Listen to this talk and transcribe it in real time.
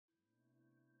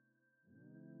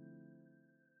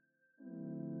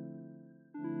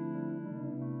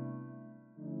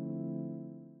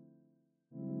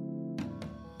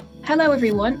Hello,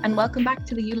 everyone, and welcome back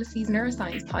to the Ulysses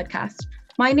Neuroscience podcast.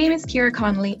 My name is Ciara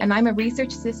Connolly, and I'm a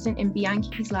research assistant in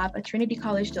Bianchi's lab at Trinity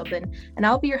College Dublin, and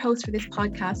I'll be your host for this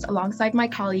podcast alongside my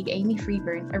colleague Amy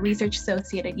Freeburn, a research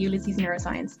associate at Ulysses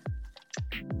Neuroscience.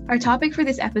 Our topic for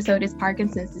this episode is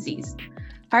Parkinson's disease.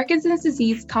 Parkinson's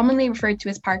disease, commonly referred to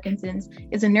as Parkinson's,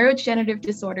 is a neurodegenerative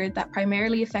disorder that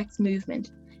primarily affects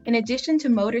movement. In addition to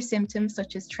motor symptoms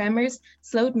such as tremors,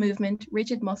 slowed movement,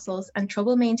 rigid muscles, and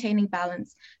trouble maintaining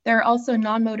balance, there are also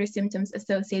non-motor symptoms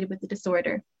associated with the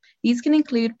disorder. These can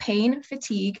include pain,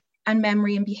 fatigue, and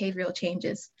memory and behavioral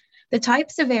changes. The type,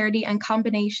 severity, and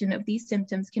combination of these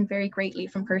symptoms can vary greatly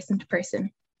from person to person.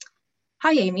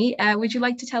 Hi, Amy. Would you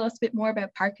like to tell us a bit more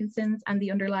about Parkinson's and the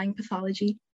underlying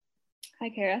pathology? Hi,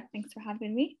 Ciara. Thanks for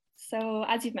having me. So,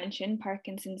 as you've mentioned,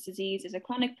 Parkinson's disease is a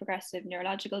chronic progressive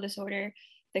neurological disorder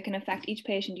that can affect each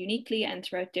patient uniquely and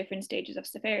throughout different stages of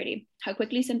severity. How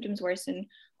quickly symptoms worsen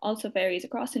also varies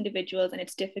across individuals, and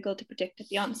it's difficult to predict at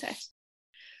the onset.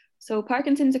 So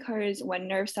Parkinson's occurs when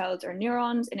nerve cells or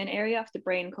neurons in an area of the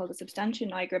brain called the substantia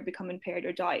nigra become impaired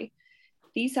or die.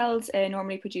 These cells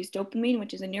normally produce dopamine,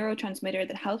 which is a neurotransmitter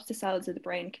that helps the cells of the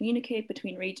brain communicate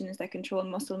between regions that control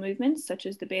muscle movements, such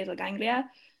as the basal ganglia,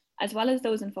 as well as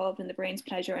those involved in the brain's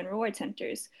pleasure and reward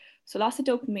centers. So loss of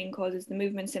dopamine causes the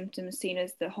movement symptoms seen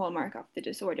as the hallmark of the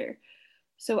disorder.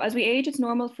 So as we age, it's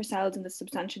normal for cells in the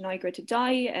substantia nigra to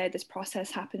die. This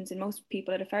process happens in most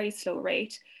people at a very slow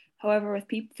rate. However,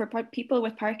 for people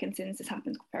with Parkinson's, this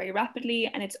happens very rapidly,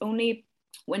 and it's only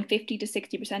when 50 to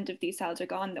 60% of these cells are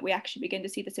gone that we actually begin to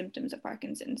see the symptoms of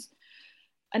Parkinson's.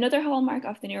 Another hallmark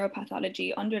of the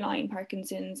neuropathology underlying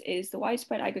Parkinson's is the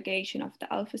widespread aggregation of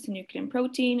the alpha-synuclein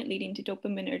protein, leading to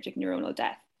dopaminergic neuronal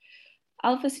death.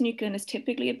 Alpha-synuclein is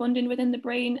typically abundant within the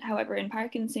brain. However, in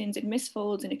Parkinson's, it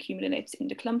misfolds and accumulates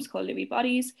into clumps called Lewy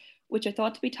bodies, which are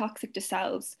thought to be toxic to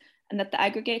cells, and that the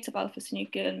aggregates of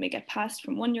alpha-synuclein may get passed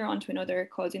from one neuron to another,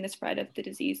 causing the spread of the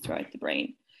disease throughout the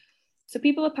brain. So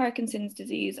people with Parkinson's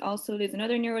disease also lose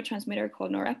another neurotransmitter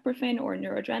called norepinephrine or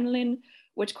noradrenaline,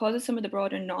 which causes some of the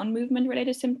broader non-movement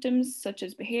related symptoms, such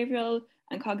as behavioral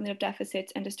and cognitive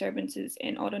deficits and disturbances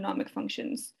in autonomic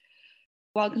functions.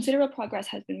 While considerable progress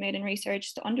has been made in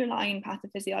research, the underlying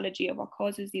pathophysiology of what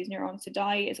causes these neurons to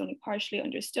die is only partially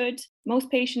understood. Most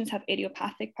patients have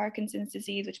idiopathic Parkinson's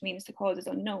disease, which means the cause is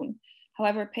unknown.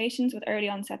 However, patients with early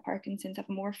onset Parkinson's have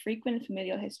a more frequent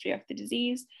familial history of the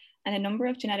disease, and a number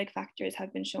of genetic factors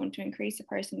have been shown to increase a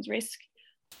person's risk,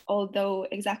 although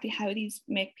exactly how these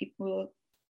make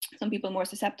some people more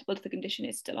susceptible to the condition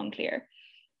is still unclear.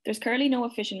 There's currently no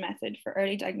efficient method for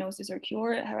early diagnosis or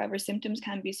cure. However, symptoms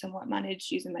can be somewhat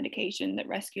managed using medication that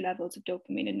rescue levels of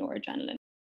dopamine and noradrenaline.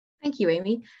 Thank you,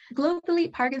 Amy.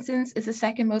 Globally, Parkinson's is the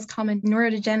second most common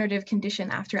neurodegenerative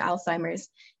condition after Alzheimer's.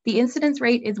 The incidence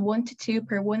rate is 1 to 2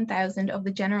 per 1,000 of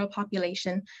the general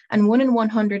population and 1 in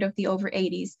 100 of the over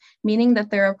 80s, meaning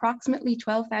that there are approximately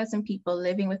 12,000 people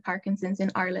living with Parkinson's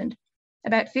in Ireland.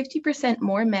 About 50%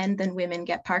 more men than women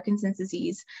get Parkinson's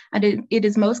disease, and it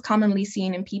is most commonly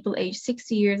seen in people aged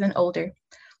 60 years and older.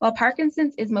 While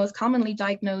Parkinson's is most commonly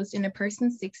diagnosed in a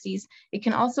person's 60s, it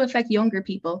can also affect younger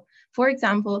people. For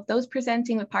example, those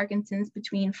presenting with Parkinson's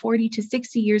between 40 to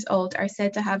 60 years old are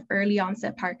said to have early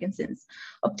onset Parkinson's.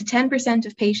 Up to 10%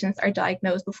 of patients are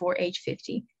diagnosed before age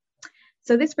 50.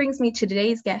 So this brings me to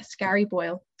today's guest, Gary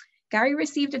Boyle. Gary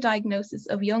received a diagnosis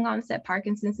of young onset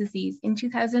Parkinson's disease in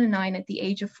 2009 at the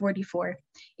age of 44.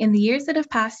 In the years that have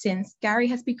passed since, Gary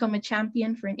has become a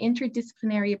champion for an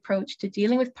interdisciplinary approach to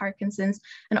dealing with Parkinson's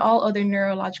and all other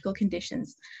neurological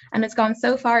conditions, and has gone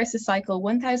so far as to cycle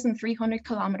 1,300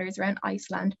 kilometers around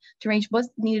Iceland to raise much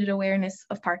needed awareness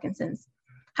of Parkinson's.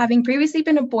 Having previously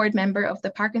been a board member of the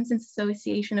Parkinson's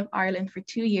Association of Ireland for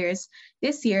 2 years,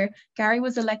 this year, Gary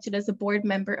was elected as a board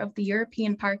member of the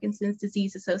European Parkinson's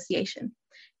Disease Association.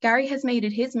 Gary has made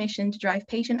it his mission to drive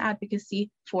patient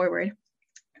advocacy forward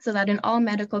so that in all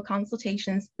medical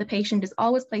consultations, the patient is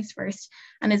always placed first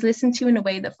and is listened to in a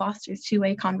way that fosters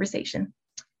two-way conversation.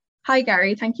 Hi,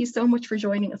 Gary. Thank you so much for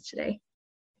joining us today.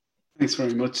 Thanks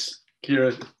very much,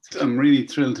 Ciara. I'm really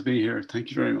thrilled to be here.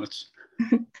 Thank you very much.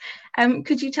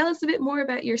 Could you tell us a bit more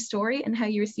about your story and how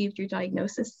you received your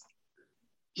diagnosis?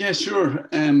 Yeah, sure.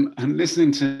 And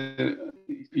listening to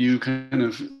you kind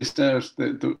of list out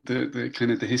the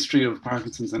kind of the history of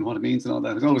Parkinson's and what it means and all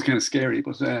that, it's always kind of scary.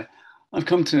 But I've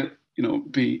come to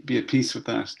be at peace with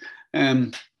that.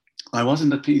 I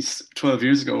wasn't at peace 12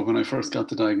 years ago when I first got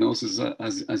the diagnosis.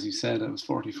 As you said, I was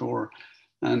 44,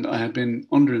 and I had been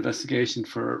under investigation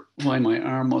for why my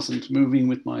arm wasn't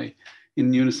moving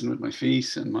in unison with my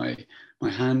feet, and my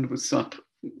hand would stop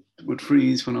would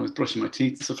freeze when I was brushing my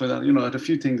teeth and stuff like that. You know, I had a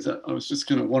few things that I was just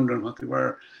kind of wondering what they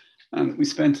were. And we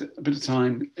spent a bit of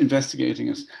time investigating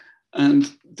it.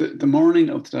 And the morning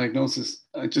of the diagnosis,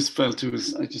 I just felt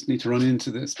I just need to run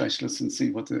into the specialist and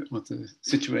see what the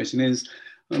situation is.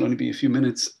 It'll only be a few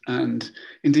minutes. And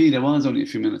indeed, it was only a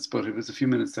few minutes, but it was a few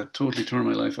minutes that totally turned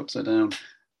my life upside down.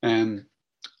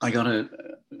 I got a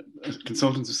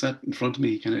consultant who sat in front of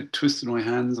me, kind of twisted my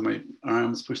hands and my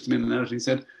arms, pushed them in and out. And he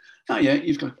said, "Oh yeah,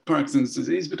 you've got Parkinson's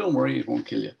disease, but don't worry, it won't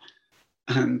kill you."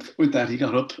 And with that, he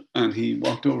got up and he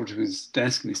walked over to his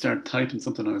desk and he started typing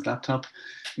something on his laptop.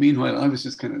 Meanwhile, I was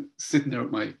just kind of sitting there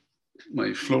with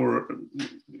my floor,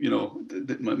 you know,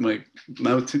 my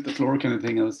mouth hit the floor kind of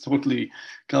thing. I was totally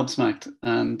gobsmacked.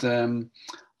 And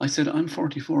I said, "I'm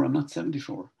 44, I'm not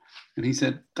 74. And he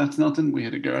said, "That's nothing. We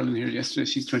had a girl in here yesterday.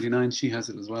 She's 29. She has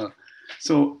it as well."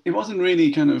 So it wasn't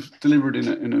really kind of delivered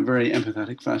in a very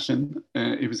empathetic fashion.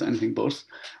 It was anything but.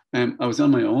 I was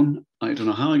on my own. I don't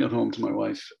know how I got home to my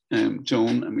wife,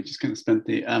 Joan, and we just kind of spent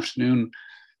the afternoon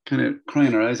kind of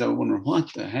crying our eyes out, wondering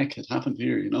what the heck had happened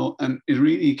here, you know? And it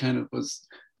really kind of was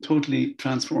totally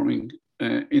transforming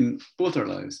in both our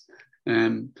lives.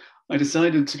 I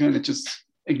decided to kind of just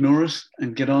ignore it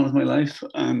and get on with my life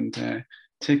and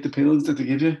take the pills that they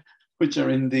give you, which are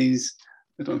in these,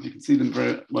 I don't know if you can see them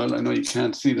very well. I know you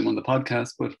can't see them on the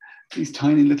podcast, but these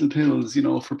tiny little pills, you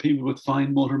know, for people with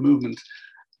fine motor movement.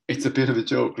 It's a bit of a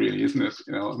joke, really, isn't it?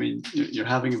 You know, I mean, you're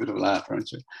having a bit of a laugh,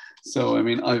 aren't you? So, I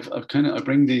mean, I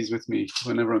bring these with me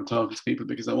whenever I'm talking to people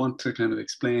because I want to kind of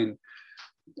explain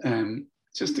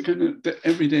just the kind of the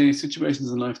everyday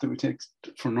situations in life that we take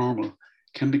for normal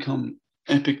can become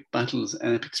epic battles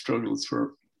and epic struggles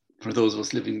for those of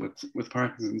us living with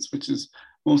Parkinson's, which is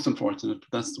most unfortunate,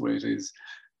 but that's the way it is.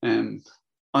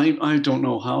 I don't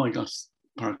know how I got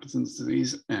Parkinson's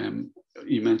disease.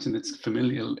 You mentioned it's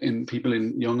familial in people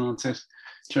in young onset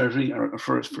territory, or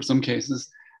for some cases.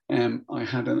 I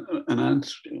had an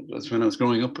aunt, when I was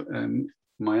growing up,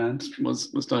 my aunt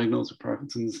was diagnosed with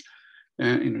Parkinson's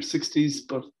in her 60s,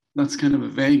 but that's kind of a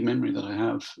vague memory that I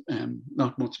have,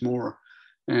 not much more.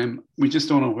 We just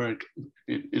don't know where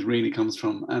it really comes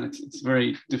from, and it's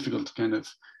very difficult to kind of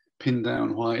pin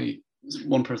down why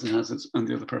one person has it and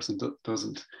the other person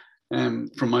doesn't.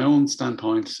 From my own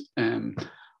standpoint,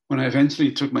 when I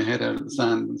eventually took my head out of the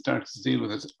sand and started to deal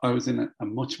with it, I was in a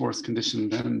much worse condition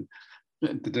than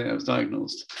the day I was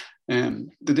diagnosed.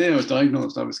 The day I was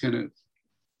diagnosed, I was kind of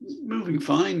moving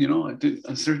fine, you know.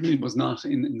 I certainly was not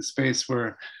in the space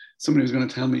where somebody was going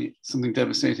to tell me something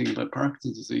devastating about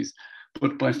Parkinson's disease.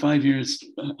 But by the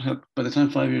time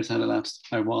 5 years had elapsed,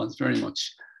 I was very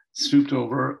much stooped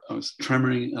over. I was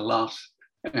tremoring a lot.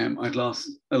 I'd lost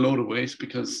a load of weight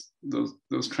because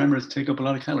those tremors take up a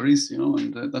lot of calories, you know,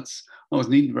 and I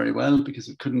wasn't eating very well because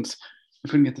I couldn't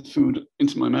get the food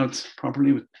into my mouth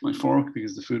properly with my fork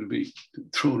because the food would be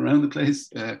thrown around the place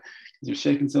because you're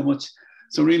shaking so much.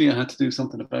 So really, I had to do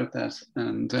something about that.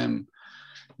 And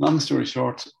long story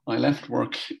short, I left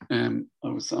work. I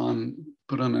was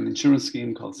put on an insurance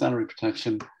scheme called salary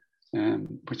protection,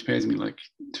 which pays me like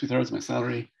 2/3 of my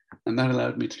salary. And that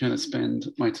allowed me to kind of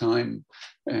spend my time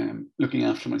looking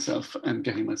after myself and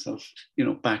getting myself, you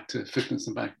know, back to fitness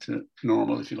and back to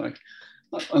normal, if you like.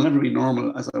 I'll never be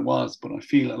normal as I was, but I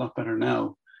feel a lot better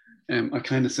now. I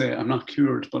kind of say I'm not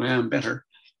cured, but I am better.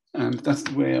 And that's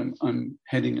the way I'm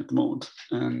heading at the moment.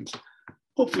 And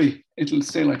hopefully it'll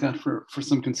stay like that for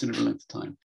some considerable length of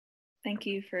time. Thank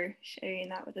you for sharing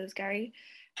that with us, Gary.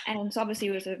 And so obviously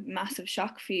it was a massive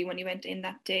shock for you when you went in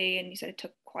that day, and you said it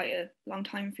took quite a long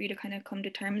time for you to kind of come to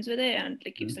terms with it, and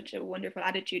like you have such a wonderful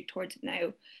attitude towards it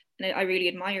now, and I really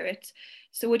admire it.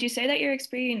 So would you say that your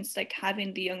experience, like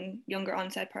having the younger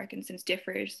onset Parkinson's,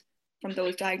 differs from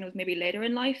those diagnosed maybe later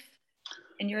in life,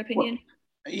 in your opinion?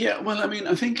 Well, I mean,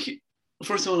 I think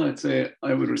first of all, I'd say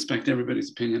I would respect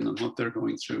everybody's opinion on what they're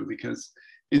going through, because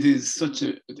it is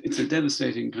it's a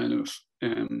devastating kind of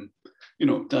you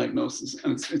know, diagnosis,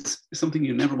 and it's something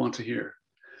you never want to hear.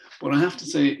 But I have to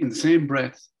say, in the same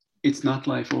breath, it's not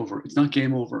life over. It's not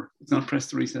game over. It's not press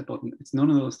the reset button. It's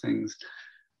none of those things.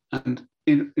 And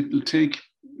it'll take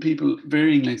people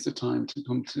varying lengths of time to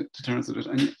come to terms with it.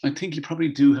 And I think you probably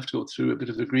do have to go through a bit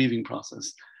of a grieving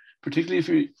process, particularly if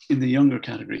you're in the younger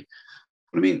category.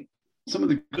 But I mean, some of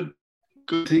the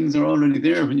good things are already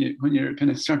there when you're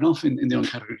kind of starting off in the young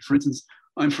category. For instance,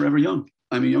 I'm forever young.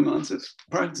 I'm a young onset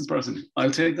Parkinson's person.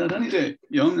 I'll take that any day.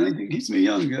 Young, anything keeps me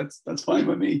young. That's fine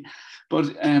by me.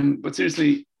 But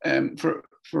seriously,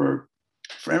 for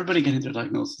everybody getting their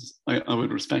diagnosis, I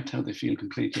would respect how they feel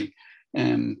completely.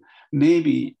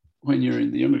 Maybe when you're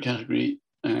in the younger category,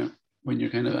 when you're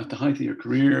kind of at the height of your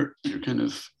career, you're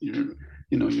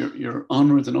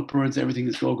onwards and upwards, everything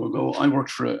is go, go, go. I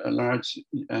worked for a large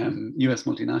US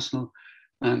multinational,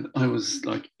 and I was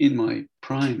like in my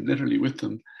prime, literally with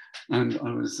them. And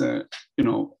I was,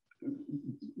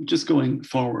 just going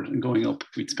forward and going up.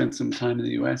 We'd spent some time in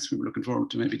the US. We were looking forward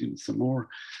to maybe doing some more.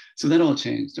 So that all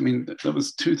changed. I mean, that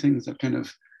was two things that kind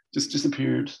of just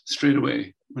disappeared straight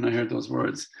away when I heard those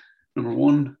words. Number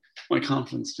one, my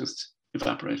confidence just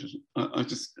evaporated.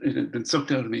 It had been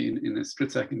sucked out of me in a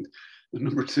split second. And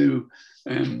number two,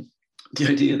 the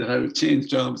idea that I would change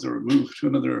jobs or move to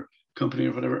another company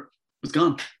or whatever was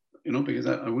gone, because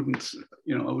I wouldn't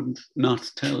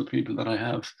not tell people that I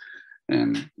have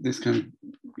this kind of,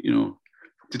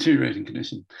 deteriorating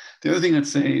condition. The other thing I'd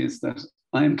say is that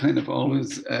I'm kind of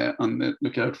always on the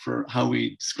lookout for how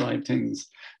we describe things.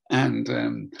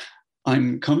 And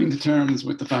I'm coming to terms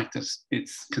with the fact that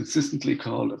it's consistently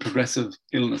called a progressive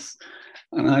illness.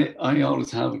 And I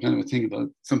always have a kind of a thing about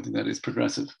something that is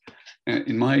progressive.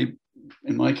 In my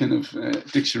kind of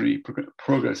dictionary,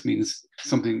 progress means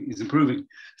something is improving,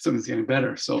 something's getting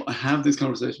better. So I have this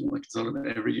conversation with my consultant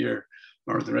every year,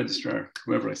 or the registrar,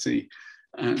 whoever I see.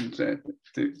 And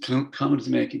the comment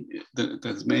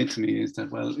that's made to me is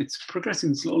that, well, it's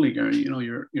progressing slowly, Gary.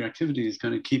 Your activity is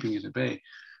kind of keeping it at bay.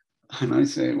 And I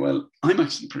say, well, I'm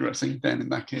actually progressing then in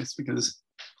that case, because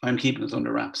I'm keeping it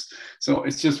under wraps. So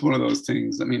it's just one of those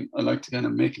things. I mean, I like to kind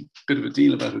of make a bit of a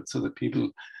deal about it so that people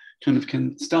kind of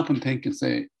can stop and think and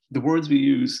say, the words we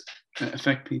use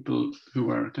affect people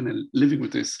who are kind of living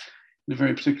with this in a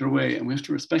very particular way, and we have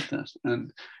to respect that.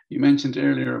 And you mentioned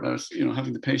earlier about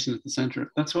having the patient at the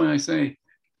center. That's why I say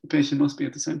the patient must be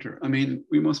at the center. I mean,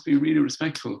 we must be really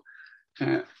respectful.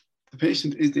 The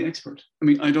patient is the expert. I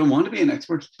mean, I don't want to be an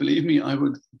expert. Believe me, I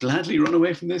would gladly run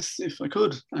away from this if I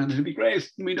could, and it'd be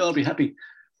great. We'd all be happy.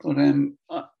 But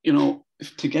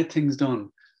to get things done,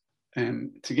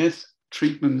 to get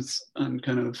treatments and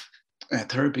kind of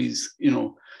therapies,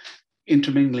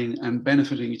 intermingling and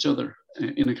benefiting each other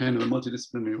in a kind of a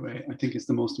multidisciplinary way, I think is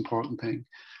the most important thing.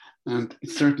 And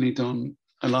it's certainly done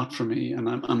a lot for me. And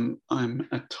I'm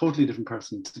a totally different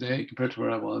person today compared to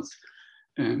where I was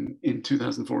in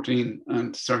 2014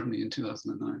 and certainly in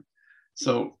 2009.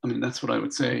 So, I mean, that's what I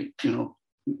would say,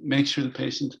 make sure the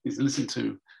patient is listened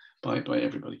to by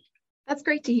everybody. That's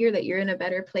great to hear that you're in a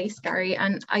better place, Gary.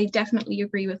 And I definitely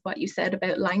agree with what you said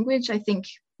about language. I think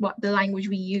what the language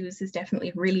we use is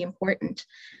definitely really important.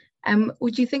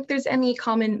 Would you think there's any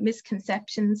common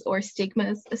misconceptions or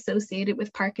stigmas associated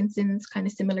with Parkinson's, kind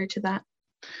of similar to that?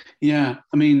 Yeah,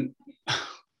 I mean,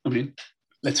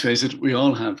 let's face it, we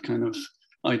all have kind of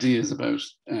ideas about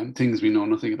things we know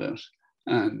nothing about.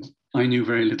 And I knew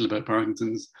very little about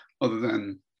Parkinson's other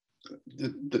than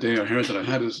the day I heard that I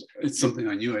had it. It's something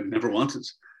I knew I'd never wanted.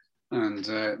 And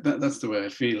that's the way I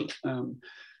feel.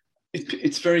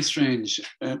 It's very strange.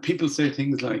 People say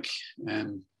things like,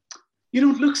 you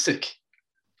don't look sick,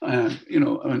 and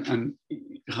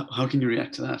how can you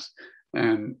react to that?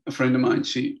 A friend of mine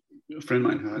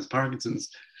who has Parkinson's,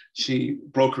 she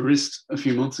broke her wrist a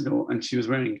few months ago, and she was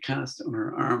wearing a cast on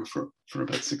her arm for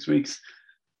about 6 weeks.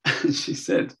 And she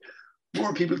said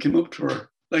more people came up to her,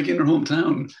 like in her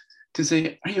hometown, to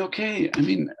say, "Are you okay? I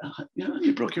mean,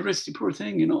 you broke your wrist, you poor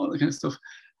thing," all that kind of stuff.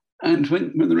 And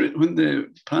when the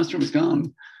plaster was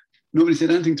gone, nobody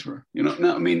said anything to her.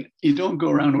 Now, I mean, you don't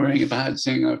go around wearing a badge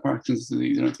saying I have Parkinson's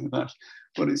disease or anything like that,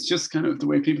 but it's just kind of the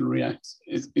way people react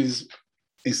is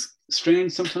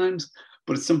strange sometimes,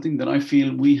 but it's something that I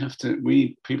feel we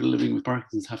people living with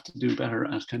Parkinson's have to do better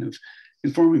at kind of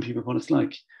informing people what it's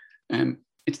like.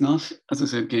 It's not, as I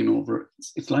said, game over.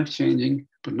 It's life-changing,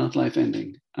 but not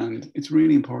life-ending. And it's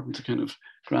really important to kind of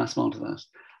grasp onto that.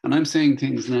 And I'm saying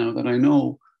things now that I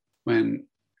know when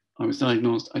I was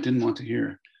diagnosed, I didn't want to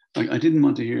hear. Like, I didn't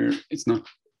want to hear it's not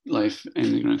life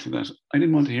ending or anything like that. I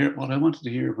didn't want to hear, what I wanted to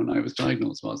hear when I was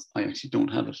diagnosed was I actually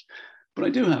don't have it, but I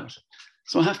do have it.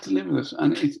 So I have to live with it.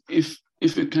 And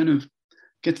if it kind of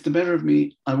gets the better of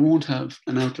me, I won't have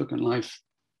an outlook on life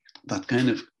that kind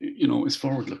of, is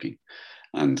forward looking.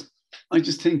 And I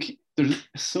just think there's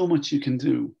so much you can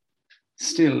do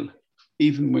still,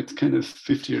 even with kind of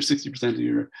 50 or 60% of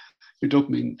your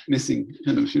dopamine missing,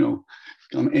 kind of,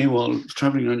 on AWOL,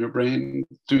 traveling around your brain,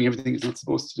 doing everything it's not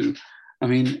supposed to do. I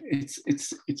mean,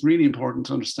 it's really important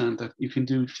to understand that you can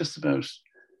do just about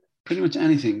pretty much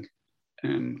anything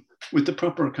with the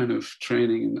proper kind of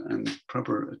training and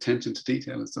proper attention to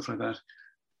detail and stuff like that.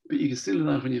 But you can still do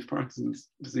that when you have Parkinson's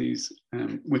disease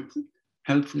with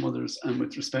help from others and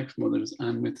with respect from others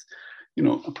and with,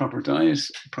 a proper diet,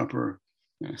 proper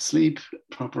sleep,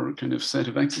 proper kind of set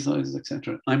of exercises,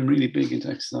 etc. I'm really big into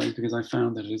exercise because I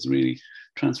found that it has really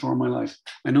transformed my life.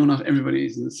 I know not everybody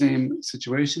is in the same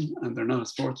situation and they're not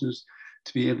as fortunate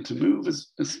to be able to move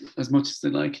as much as they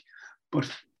like. But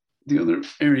the other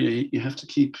area you have to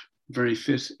keep very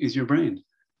fit is your brain.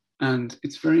 And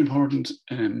it's very important.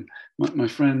 My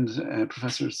friend,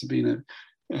 Professor Sabina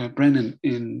Brennan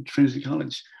in Trinity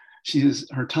College, she has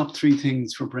her top 3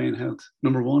 things for brain health.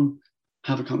 Number 1,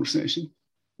 have a conversation,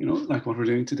 like what we're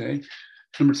doing today.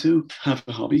 Number 2, have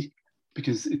a hobby,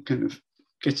 because it kind of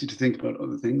gets you to think about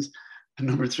other things. And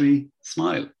number 3,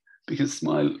 smile, because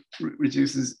smile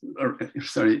releases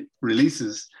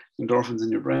endorphins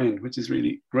in your brain, which is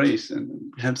really great and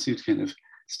helps you to kind of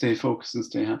stay focused and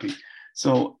stay happy.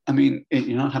 So, I mean,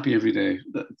 you're not happy every day.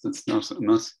 I'm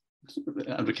not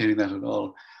advocating that at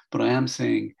all. But I am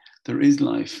saying there is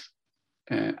life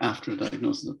after a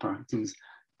diagnosis of Parkinson's,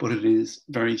 but it is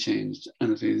very changed,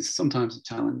 and it is sometimes a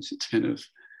challenge to kind of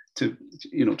to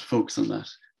focus on that.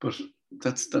 But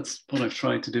that's what I've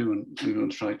tried to do, and I'm going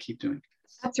to try to keep doing.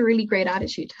 That's a really great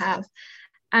attitude to have.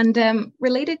 And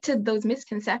related to those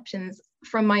misconceptions,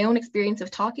 from my own experience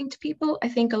of talking to people, I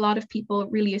think a lot of people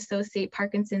really associate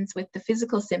Parkinson's with the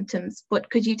physical symptoms. But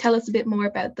could you tell us a bit more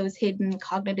about those hidden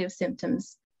cognitive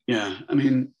symptoms? Yeah, I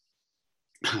mean,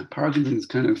 Parkinson's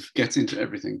kind of gets into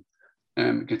everything.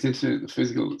 Gets into the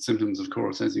physical symptoms, of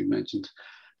course, as you mentioned,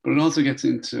 but it also gets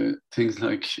into things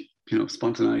like,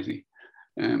 spontaneity.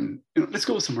 Let's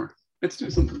go somewhere. Let's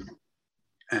do something.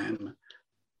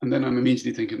 And then I'm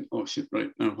immediately thinking, oh shit, right,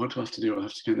 now what do I have to do? I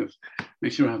have to kind of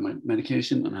make sure I have my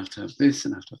medication, and I have to have this,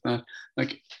 and I have to have that.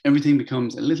 Like, everything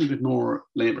becomes a little bit more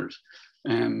labored.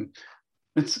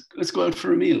 Let's go out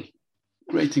for a meal.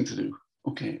 Great thing to do.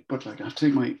 Okay, but like, I have to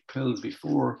take my pills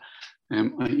before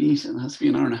I eat, and it has to be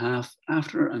an hour and a half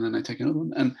after, and then I take another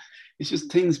one. And it's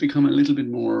just, things become a little bit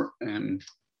more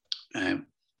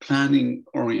planning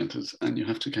oriented, and you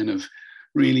have to kind of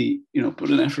really, put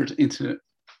an effort into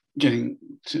getting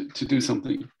to do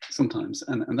something sometimes,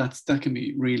 and that can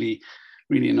be really,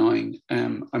 really annoying.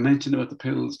 I mentioned about the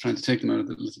pills, trying to take them out of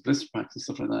the little blister packs and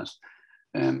stuff like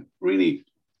that. Really,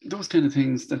 those kind of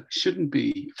things that shouldn't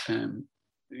be.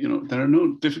 There are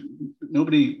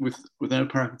nobody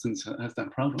without Parkinson's has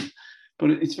that problem, but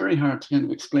it's very hard to kind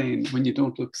of explain when you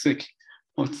don't look sick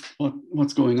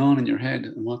what's going on in your head,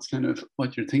 and what's kind of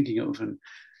what you're thinking of, and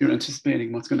you're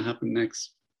anticipating what's going to happen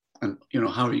next, and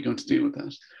how are you going to deal with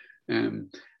that.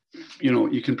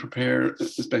 You can prepare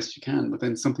as best you can, but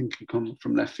then something can come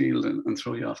from left field and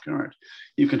throw you off guard.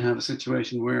 You can have a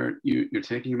situation where you're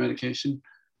taking your medication,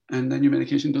 and then your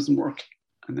medication doesn't work,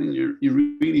 and then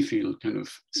you really feel kind of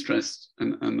stressed,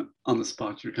 and on the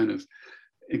spot you're kind of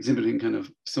exhibiting kind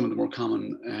of some of the more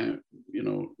common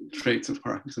traits of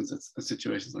Parkinson's at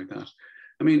situations like that.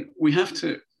 I mean, we have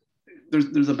to,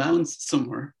 there's a balance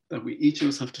somewhere that we each of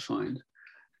us have to find.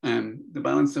 The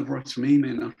balance that works for me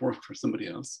may not work for somebody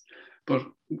else, but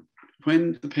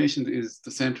when the patient is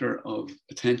the center of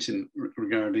attention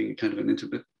regarding kind of an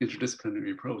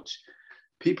interdisciplinary approach,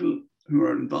 people who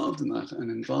are involved in that and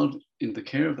involved in the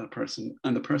care of that person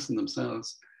and the person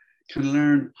themselves can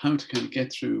learn how to kind of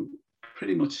get through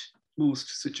pretty much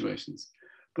most situations.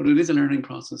 But it is a learning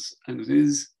process, and it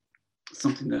is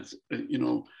something that,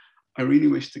 I really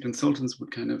wish the consultants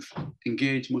would kind of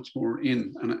engage much more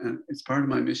in. And it's part of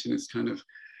my mission is kind of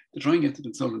to try and get the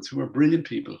consultants, who are brilliant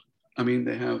people. I mean,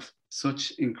 they have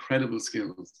such incredible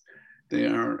skills. They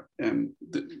are,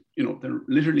 they're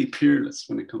literally peerless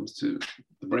when it comes to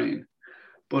the brain.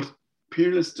 But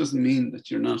peerless doesn't mean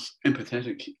that you're not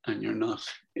empathetic, and you're not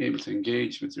able to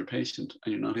engage with your patient,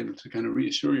 and you're not able to kind of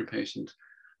reassure your patient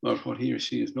about what he or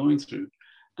she is going through,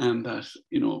 and that,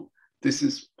 this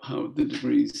is how the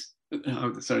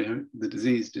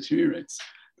disease deteriorates.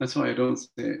 That's why I don't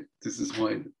say this is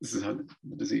how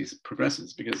the disease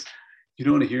progresses, because you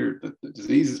don't want to hear that the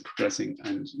disease is progressing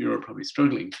and you're probably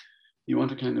struggling. You want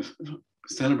to kind of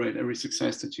celebrate every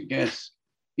success that you get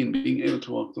in being able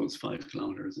to walk those 5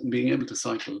 kilometers, and being able to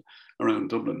cycle around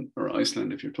Dublin or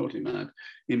Iceland if you're totally mad,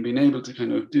 in being able to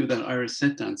kind of do that Irish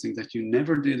set dancing that you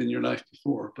never did in your life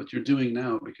before, but you're doing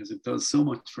now, because it does so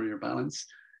much for your balance,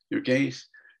 your gait,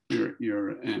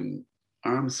 your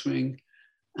arm swing,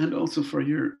 and also for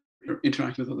your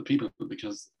interaction with other people,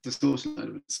 because the social side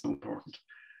of it is so important.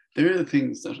 They're the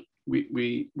things that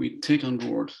we take on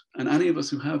board, and any of us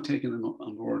who have taken them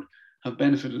on board have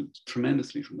benefited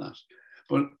tremendously from that.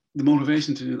 But the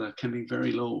motivation to do that can be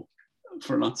very low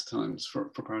for lots of times for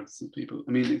Parkinson's people.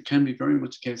 I mean, it can be very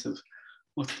much a case of,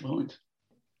 what's the point?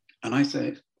 And I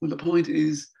say, well, the point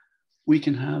is we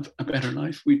can have a better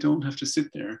life. We don't have to sit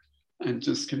there and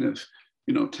just kind of,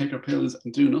 take our pills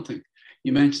and do nothing.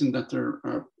 You mentioned that there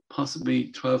are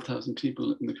possibly 12,000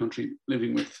 people in the country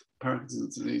living with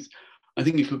Parkinson's disease. I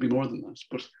think it could be more than that,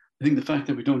 but I think the fact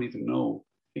that we don't even know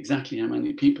exactly how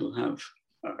many people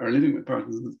are living with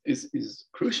Parkinson's is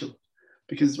crucial,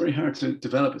 because it's very hard to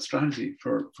develop a strategy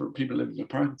for people living with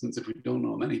Parkinson's if we don't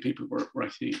know how many people we're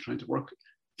actually trying to work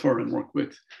for and work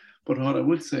with. But what I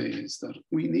would say is that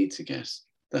we need to get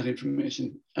that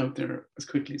information out there as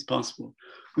quickly as possible.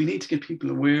 We need to get people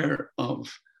aware of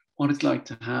what it's like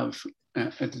to have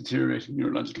a deteriorating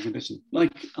neurological condition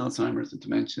like Alzheimer's and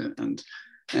dementia and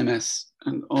MS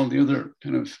and all the other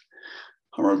kind of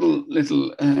horrible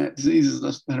little diseases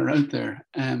that are out there.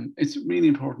 It's really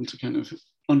important to kind of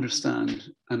understand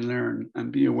and learn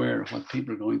and be aware of what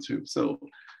people are going through. So, I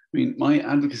mean, my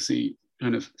advocacy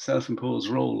kind of self-imposed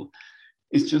role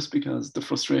is just because the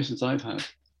frustrations I've had,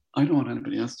 I don't want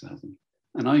anybody else to have them.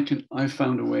 And I've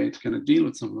found a way to kind of deal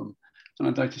with some of them. And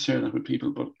I'd like to share that with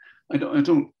people, but I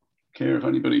don't care if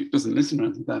anybody doesn't listen or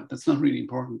anything like that. That's not really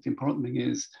important. The important thing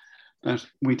is that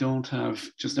we don't have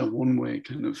just a one-way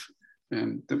kind of,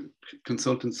 the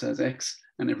consultant says X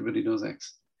and everybody does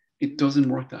X. It doesn't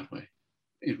work that way.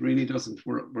 It really doesn't.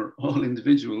 We're all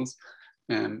individuals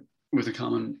with a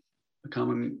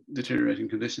common deteriorating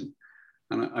condition.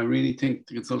 And I really think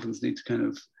the consultants need to kind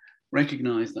of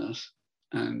recognize that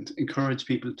and encourage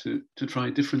people to try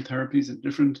different therapies and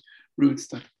different routes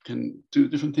that can do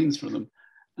different things for them.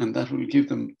 And that will give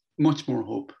them much more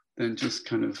hope than just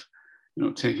kind of,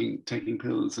 taking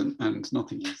pills and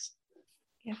nothing else.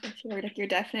 Yeah, for sure. Like, you're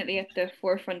definitely at the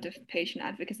forefront of patient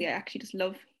advocacy. I actually just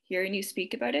love hearing you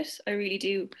speak about it. I really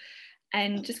do.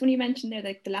 And just when you mentioned there,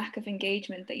 like the lack of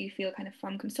engagement that you feel kind of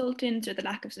from consultants, or the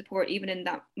lack of support even in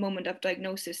that moment of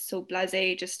diagnosis, so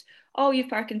blasé, just, oh, you have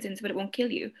Parkinson's, but it won't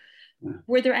kill you. Yeah.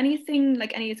 Were there anything,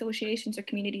 like any associations or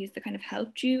communities that kind of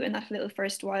helped you in that little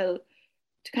first while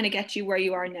to kind of get you where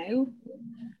you are now?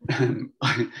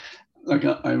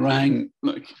 I rang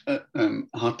a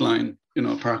hotline,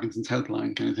 Parkinson's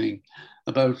helpline kind of thing,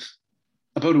 about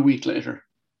a week later,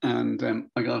 and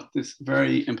I got this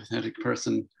very empathetic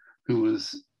person who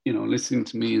was, listening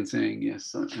to me and saying,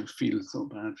 yes, I feel so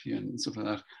bad for you and stuff like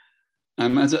that.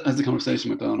 And as the conversation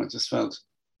went on, I just felt,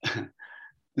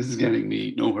 this is getting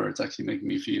me nowhere. It's actually making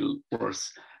me feel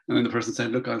worse. And then the person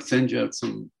said, look, I'll send you out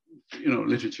some,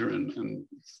 literature and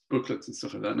booklets and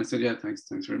stuff like that. And I said, yeah, thanks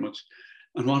very much.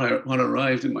 And what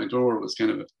arrived in my door was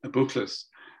kind of a booklet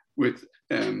with,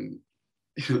 the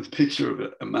picture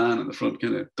of a man on the front,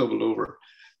 kind of doubled over.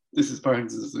 This is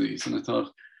Parkinson's disease. And I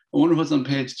thought, I wonder what's on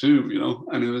page 2,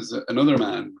 and it was another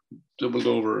man doubled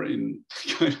over in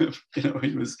kind of,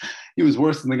 he was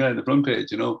worse than the guy on the front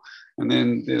page, and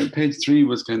then the page 3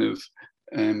 was kind of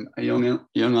a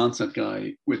young onset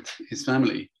guy with his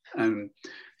family, and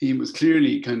he was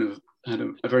clearly kind of had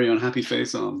a very unhappy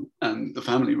face on, and the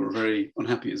family were very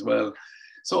unhappy as well.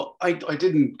 So I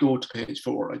didn't go to page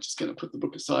 4. I just kind of put the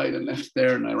book aside and left it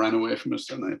there, and I ran away from it,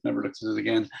 and I've never looked at it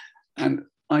again. And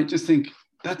I just think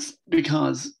that's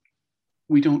because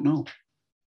we don't know,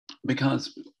 we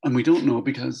don't know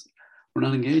because we're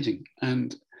not engaging.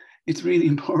 And it's really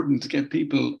important to get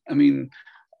people, I mean,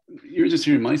 you're just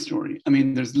hearing my story. I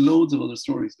mean, there's loads of other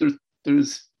stories.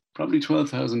 There's probably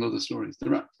 12,000 other stories.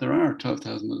 There are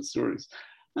 12,000 other stories.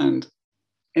 And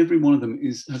every one of them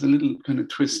has a little kind of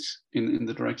twist in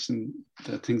the direction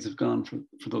that things have gone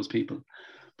for those people.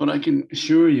 But I can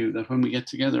assure you that when we get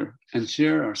together and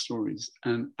share our stories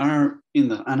and are in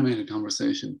that animated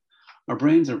conversation, our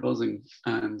brains are buzzing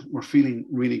and we're feeling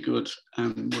really good,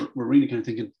 and we're really kind of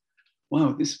thinking,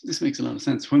 wow, this makes a lot of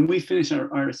sense. When we finish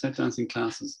our Irish set dancing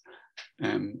classes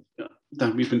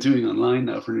that we've been doing online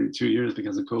now for nearly 2 years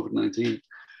because of COVID-19,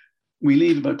 we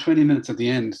leave about 20 minutes at the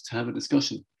end to have a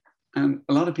discussion. And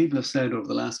a lot of people have said over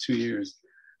the last 2 years,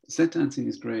 set dancing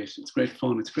is great. It's great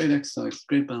fun. It's great exercise. It's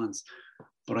great balance.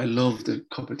 But I love the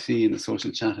cup of tea and the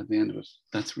social chat at the end of it.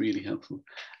 That's really helpful.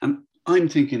 And I'm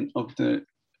thinking of the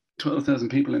 12,000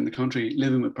 people in the country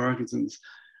living with Parkinson's.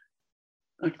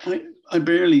 I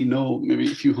barely know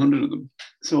maybe a few hundred of them.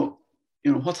 So,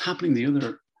 what's happening to the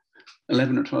other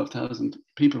 11 or 12,000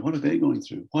 people? What are they going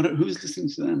through? Who's listening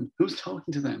to them? Who's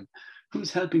talking to them?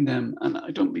 Who's helping them? And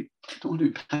I don't want to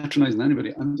be patronizing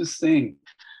anybody. I'm just saying,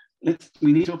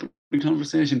 we need to open a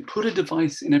conversation. Put a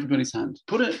device in everybody's hand.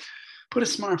 Put a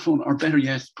smartphone, or better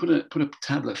yet, put a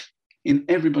tablet in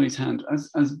everybody's hand.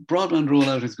 As broadband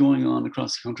rollout is going on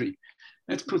across the country,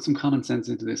 let's put some common sense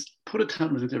into this. Put a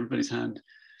tablet into everybody's hand.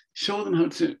 Show them how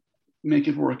to make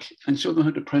it work, and show them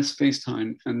how to press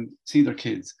FaceTime and see their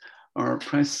kids, or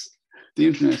press the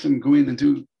internet and go in and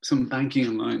do some banking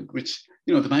online, which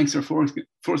you know, the banks are forcing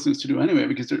us to do anyway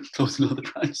because they're closing all the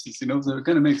branches, you know, so it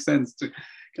kind of makes sense to,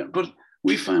 but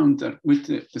we found that with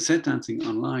the set dancing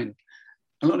online,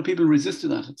 a lot of people resisted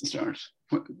that at the start.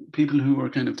 People who were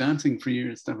kind of dancing for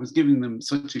years, that was giving them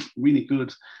such a really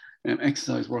good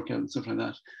exercise workout and stuff like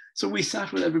that. So we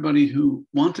sat with everybody who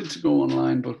wanted to go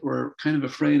online, but were kind of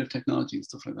afraid of technology and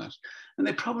stuff like that. And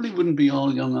they probably wouldn't be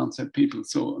all young onset people.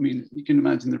 So, I mean, you can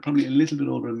imagine they're probably a little bit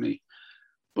older than me.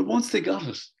 But once they got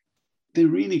it, they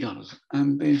really got it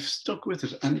and they've stuck with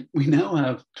it. And we now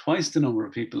have twice the number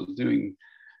of people doing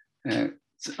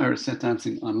our set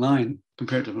dancing online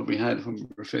compared to what we had when we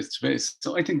were face to face.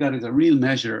 So I think that is a real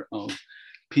measure of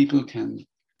people can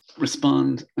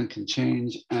respond and can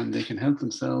change, and they can help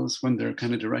themselves when they're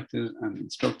kind of directed and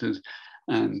instructed,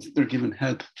 and they're given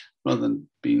help rather than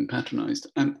being patronized.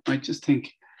 And I just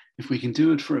think if we can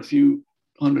do it for a few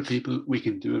hundred people, we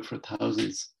can do it for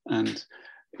thousands. And,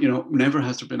 you know, never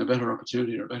has there been a better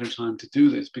opportunity or a better time to do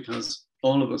this, because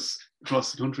all of us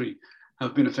across the country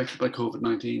have been affected by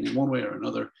COVID-19 in one way or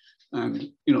another.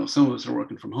 And, you know, some of us are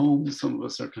working from home, some of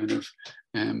us are kind of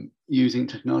using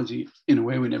technology in a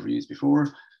way we never used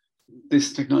before.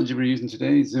 This technology we're using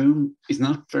today, Zoom, is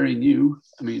not very new.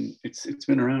 I mean, it's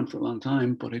been around for a long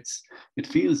time, but it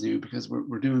feels new because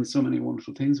we're doing so many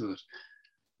wonderful things with it.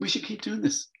 We should keep doing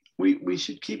this. We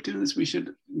should keep doing this. We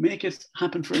should make it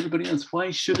happen for everybody else.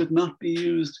 Why should it not be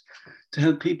used to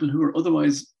help people who are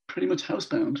otherwise pretty much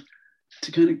housebound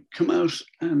to kind of come out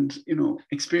and, you know,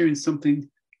 experience something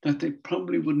that they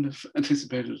probably wouldn't have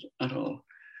anticipated at all?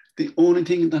 The only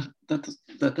thing that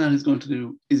is going to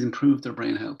do is improve their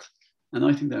brain health. And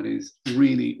I think that is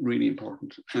really, really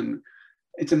important. And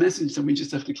it's a message that we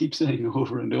just have to keep saying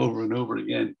over and over and over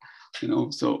again, you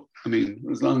know. So, I mean,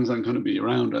 as long as I'm going to be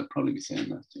around, I'll probably be saying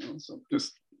that, you know. So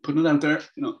just putting it out there,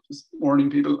 you know, just warning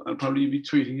people. I'll probably be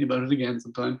tweeting you about it again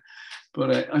sometime.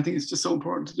 But I think it's just so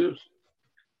important to do it.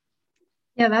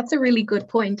 Yeah, that's a really good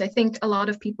point. I think a lot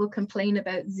of people complain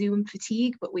about Zoom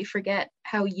fatigue, but we forget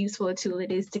how useful a tool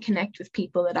it is to connect with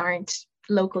people that aren't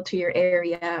local to your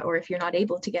area, or if you're not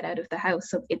able to get out of the house.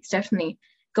 So it's definitely,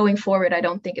 going forward, I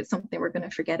don't think it's something we're going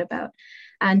to forget about.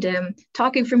 And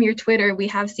talking from your Twitter, we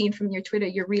have seen from your Twitter,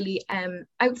 you're really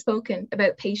outspoken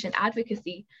about patient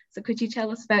advocacy. So could you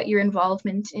tell us about your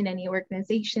involvement in any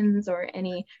organizations or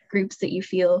any groups that you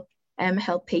feel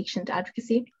help patient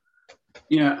advocacy?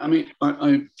 Yeah, I mean,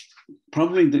 I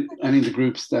probably any of the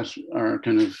groups that are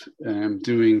kind of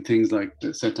doing things like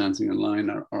the set dancing online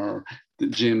or the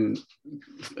gym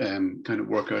kind of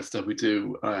workouts that we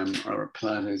do, or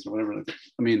Pilates or whatever.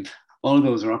 I mean, all of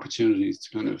those are opportunities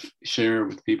to kind of share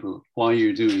with people why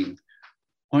you're doing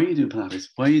Pilates,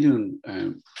 why are you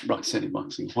doing rock steady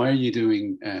boxing, why are you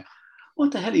doing,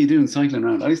 what the hell are you doing cycling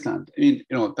around Iceland? I mean,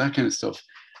 you know, that kind of stuff.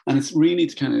 And it's really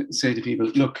to kind of say to people,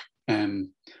 look,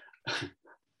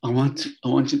 I want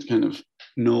you to kind of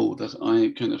know that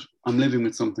I'm living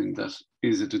with something that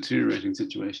is a deteriorating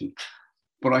situation,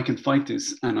 but I can fight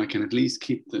this, and I can at least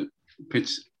keep the pitch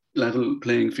level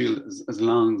playing field as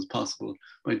long as possible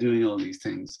by doing all these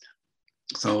things.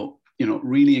 So, you know,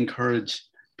 really encourage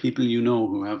people you know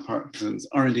who have Parkinson's,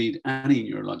 or indeed any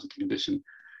neurological condition,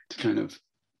 to kind of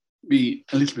be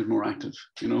a little bit more active,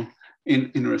 you know,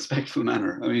 in a respectful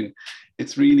manner. I mean,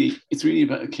 it's really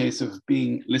about a case of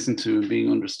being listened to and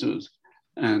being understood.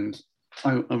 And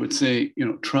I would say, you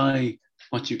know, try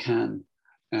what you can,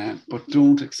 but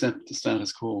don't accept the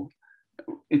status quo.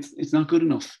 It's not good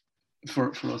enough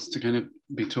for us to kind of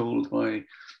be told by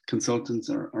consultants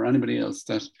or anybody else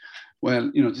that,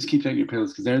 well, you know, just keep taking your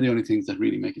pills because they're the only things that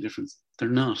really make a difference. They're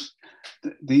not.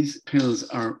 These pills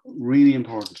are really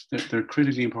important. They're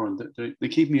critically important. They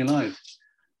keep me alive,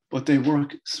 but they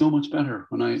work so much better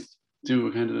when I do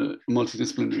a kind of a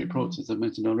multidisciplinary approach, as I've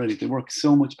mentioned already. They work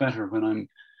so much better when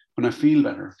I feel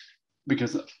better,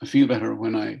 because I feel better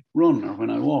when I run or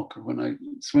when I walk or when I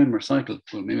swim or cycle.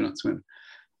 Well, maybe not swim,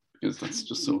 because that's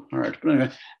just so hard. But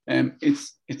anyway,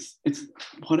 it's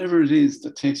whatever it is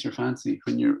that takes your fancy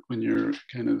when you're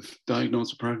kind of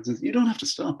diagnosed with Parkinson's. You don't have to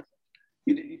stop.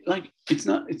 It's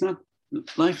not.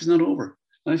 Life is not over.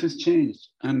 Life has changed,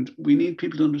 and we need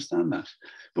people to understand that.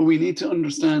 But we need to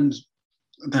understand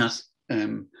that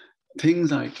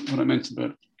things like what I mentioned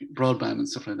about broadband and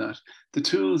stuff like that, the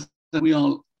tools that we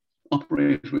all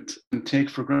operate with and take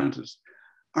for granted,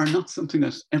 are not something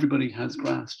that everybody has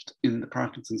grasped in the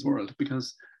Parkinson's world,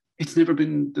 because it's never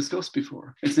been discussed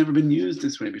before. It's never been used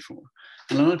this way before.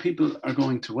 A lot of people are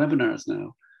going to webinars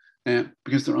now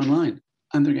because they're online,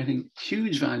 and they're getting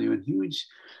huge value and huge,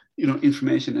 you know,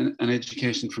 information and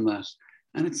education from that.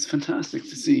 And it's fantastic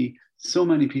to see so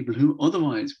many people who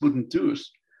otherwise wouldn't do it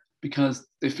because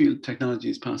they feel technology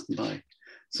is passing by.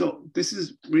 So this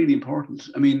is really important.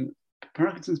 I mean,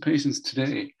 Parkinson's patients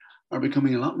today are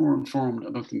becoming a lot more informed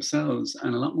about themselves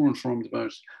and a lot more informed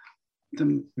about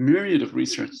the myriad of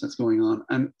research that's going on,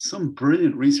 and some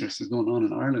brilliant research is going on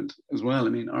in Ireland as well. I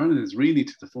mean, Ireland is really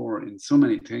to the fore in so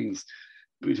many things,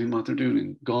 between what they're doing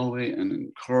in Galway and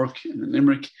in Cork and in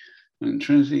Limerick and in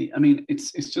Trinity. I mean,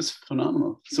 it's just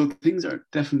phenomenal. So things are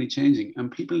definitely changing,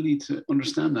 and people need to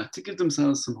understand that, to give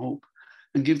themselves some hope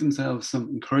and give themselves some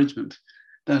encouragement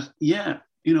that, yeah,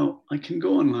 you know, I can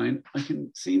go online, I can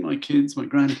see my kids, my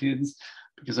grandkids,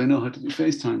 because I know how to do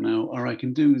FaceTime now, or I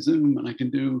can do Zoom, and I can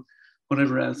do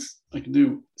whatever else. I can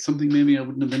do something maybe I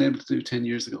wouldn't have been able to do 10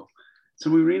 years ago. So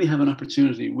we really have an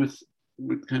opportunity with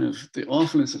kind of the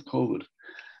awfulness of COVID,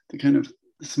 the kind of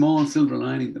small silver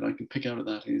lining that I can pick out of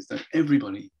that is that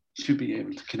everybody should be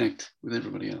able to connect with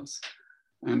everybody else.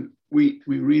 And we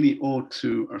really owe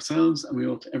to ourselves, and we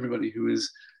owe to everybody who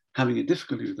is having a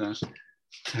difficulty with that,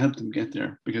 to help them get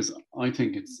there, because I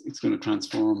think it's going to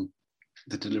transform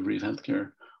the delivery of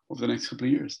healthcare over the next couple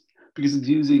of years, because it's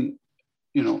using,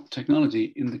 you know,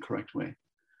 technology in the correct way.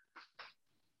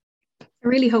 I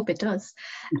really hope it does.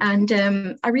 And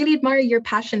I really admire your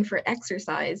passion for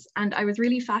exercise. And I was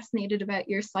really fascinated about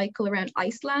your cycle around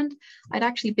Iceland. I'd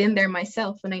actually been there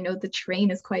myself, and I know the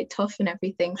terrain is quite tough and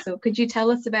everything. So could you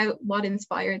tell us about what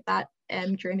inspired that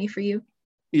journey for you?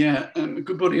 Yeah, a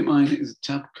good buddy of mine is a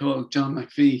chap called John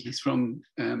McPhee. He's from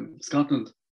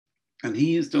Scotland, and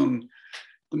he has done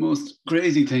the most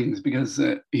crazy things, because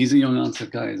he's a young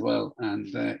onset guy as well,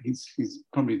 and he's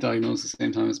probably diagnosed at the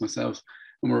same time as myself,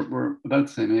 and we're about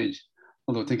the same age,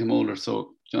 although I think I'm older.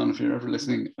 So John, if you're ever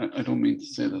listening, I don't mean to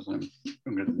say that I'm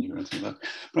younger than you or anything like that,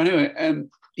 but anyway,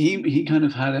 he kind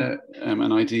of had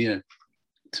an idea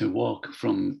to walk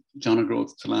from John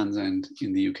O'Groats to Land's End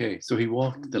in the UK. So he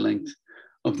walked the length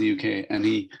of the UK, and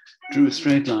he drew a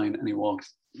straight line and he walked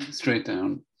straight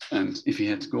down. And if he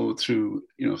had to go through,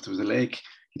 you know, if there was a lake,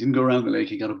 he didn't go around the lake,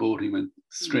 he got a boat, he went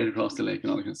straight across the lake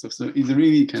and all that kind of stuff. So he's a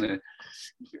really kind of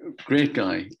great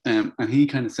guy. And he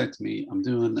kind of said to me,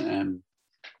 I'm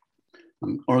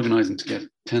organizing to get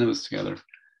 10 of us together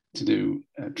to do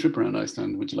a trip around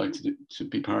Iceland. Would you like to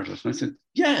be part of it? And I said,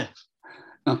 yeah.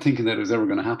 Not thinking that it was ever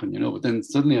going to happen, you know, but then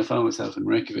suddenly I found myself in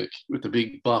Reykjavik with a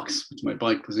big box, which my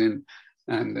bike was in,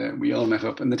 and we all met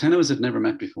up. And the 10 of us had never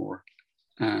met before.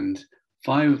 And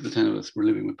 5 of the 10 of us were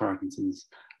living with Parkinson's.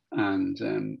 And,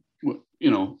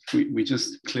 you know, we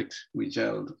just clicked, we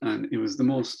gelled. And it was the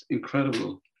most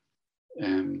incredible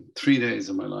 3 days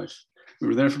of my life. We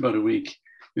were there for about a week.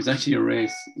 It was actually a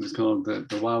race. It was called the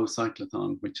WOW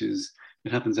Cyclothon,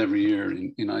 it happens every year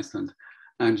in Iceland.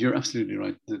 And you're absolutely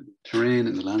right. The terrain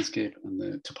and the landscape and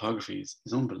the topography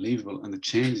is unbelievable. And the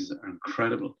changes are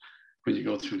incredible when you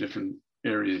go through different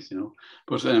areas, you know.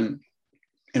 But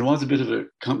it was a bit of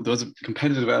there was a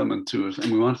competitive element to it.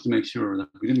 And we wanted to make sure that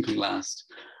we didn't come last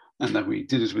and that we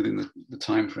did it within the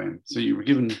time frame. So you were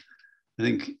given, I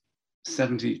think,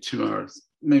 72 hours,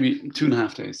 maybe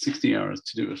 2.5 days, 60 hours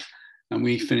to do it. And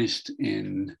we finished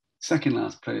in second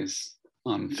last place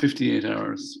on 58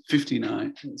 hours,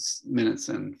 59 minutes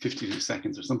and 52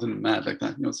 seconds or something mad like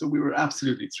that. You know, so we were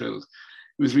absolutely thrilled.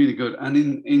 It was really good. And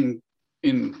in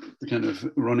the kind of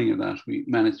running of that, we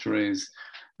managed to raise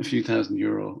a few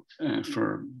 €1,000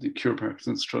 for the Cure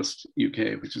Parkinson's Trust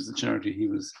UK, which is the charity he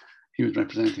was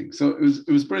representing. So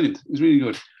it was brilliant. It was really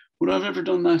good. Would I have ever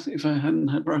done that if I hadn't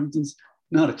had Parkinson's?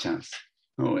 Not a chance.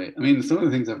 No way. I mean, some of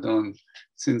the things I've done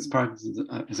since Parkinson's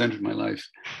has entered my life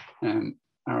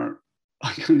are,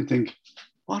 I kind of think,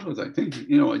 what was I thinking?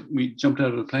 You know, we jumped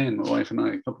out of a plane, my wife and I,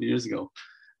 a couple of years ago,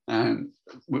 and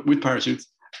with parachutes,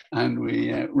 and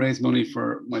we raised money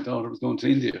for my daughter was going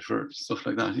to India for stuff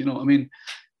like that. You know, I mean,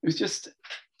 it was just,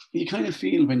 you kind of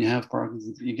feel when you have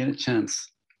Parkinson's, you get a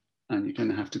chance and you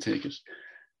kind of have to take it.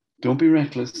 Don't be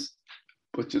reckless,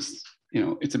 but just, you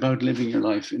know, it's about living your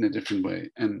life in a different way.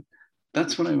 And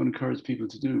that's what I would encourage people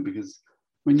to do, because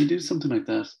when you do something like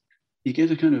that, you get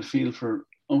a kind of feel for,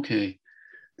 okay,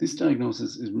 this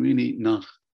diagnosis is really not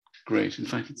great. In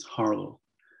fact, it's horrible.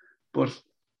 But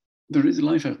there is a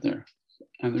life out there.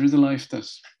 And there is a life that,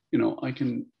 you know, I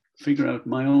can figure out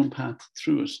my own path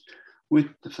through it with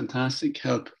the fantastic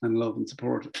help and love and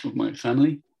support of my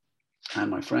family and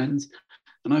my friends.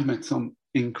 And I've met some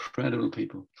incredible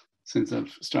people since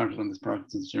I've started on this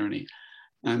Parkinson's journey.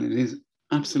 And it is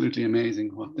absolutely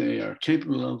amazing what they are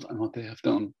capable of and what they have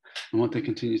done and what they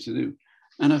continue to do.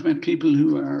 And I've met people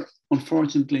who are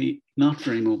unfortunately not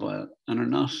very mobile and are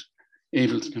not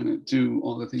able to kind of do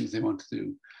all the things they want to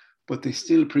do, but they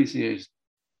still appreciate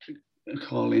a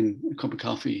call in, a cup of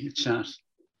coffee, a chat,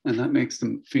 and that makes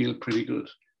them feel pretty good.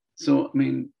 So, I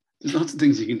mean, there's lots of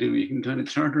things you can do. You can kind of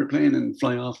charter a plane and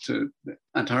fly off to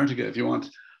Antarctica if you want,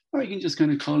 or you can just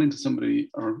kind of call into somebody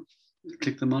or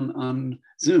click them on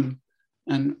Zoom,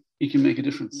 and you can make a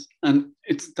difference. And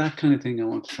it's that kind of thing I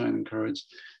want to try and encourage.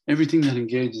 Everything that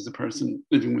engages a person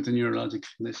living with a neurological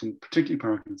condition, particularly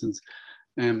Parkinson's,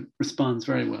 responds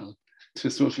very well to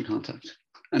social contact.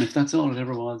 And if that's all it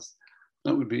ever was,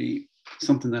 that would be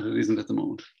something that it isn't at the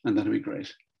moment, and that'd be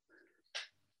great.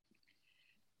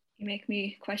 You make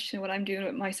me question what I'm doing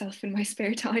with myself in my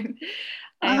spare time.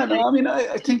 I know. I mean,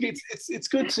 I think it's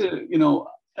good to, you know,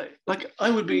 like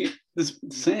I would be the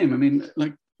same. I mean,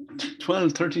 like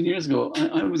 12, 13 years ago,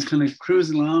 I was kind of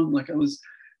cruising along, like I was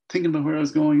thinking about where I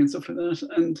was going and stuff like that.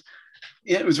 And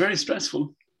yeah, it was very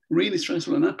stressful, really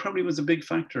stressful. And that probably was a big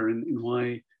factor in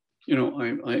why, you know,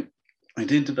 I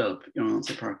did develop, you know,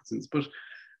 onset Parkinson's. But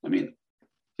I mean,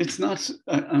 it's not,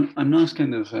 I'm not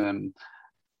kind of,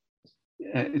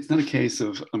 it's not a case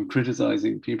of I'm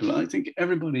criticizing people. I think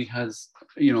everybody has,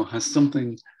 you know, has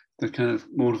something that kind of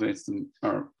motivates them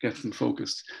or gets them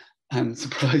focused. And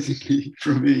surprisingly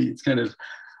for me, it's kind of,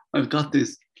 I've got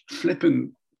this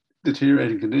flipping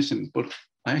deteriorating condition, but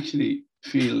I actually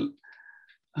feel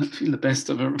the best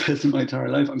I've ever felt in my entire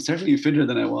life. I'm certainly fitter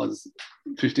than I was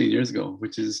 15 years ago,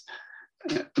 which is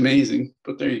amazing.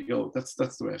 But there you go. That's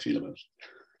the way I feel about it.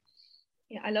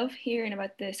 Yeah, I love hearing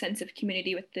about the sense of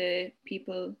community with the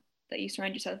people that you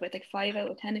surround yourself with. Like 5 out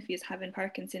of 10 of you is having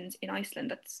Parkinson's in Iceland.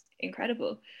 That's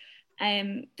incredible.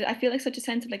 I feel like such a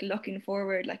sense of like looking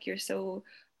forward, like you're so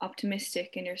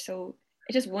optimistic and it's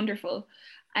just wonderful.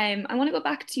 I want to go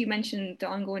back to, you mentioned the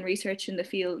ongoing research in the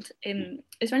field.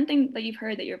 Is there anything that you've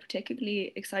heard that you're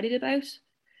particularly excited about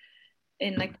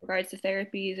in like regards to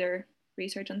therapies or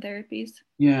research on therapies?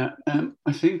 Yeah,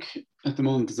 I think at the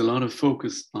moment there's a lot of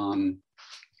focus on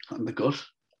the gut,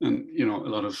 and you know, a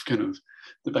lot of kind of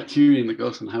the bacteria in the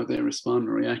gut and how they respond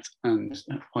and react, and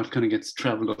what kind of gets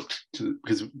traveled up to,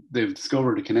 because they've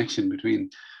discovered a connection between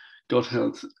gut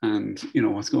health and, you know,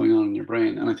 what's going on in your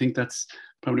brain. And I think that's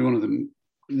probably one of the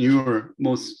newer,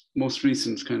 most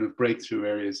recent kind of breakthrough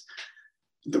areas.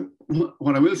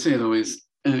 What I will say though is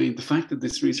the fact that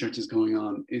this research is going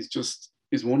on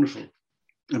is wonderful.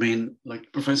 I mean,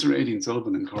 like Professor Aideen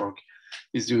Sullivan in Cork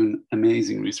is doing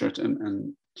amazing research,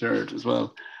 and Jared as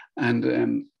well.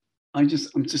 And I'm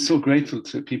just so grateful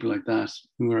to people like that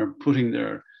who are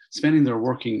spending their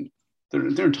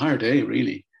entire day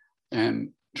really,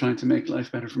 trying to make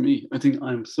life better for me. I think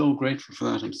I'm so grateful for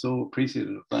that. I'm so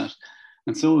appreciative of that.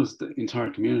 And so is the entire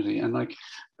community. And like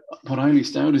what Eilidh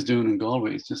Stout is doing in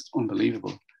Galway is just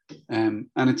unbelievable. And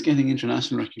it's getting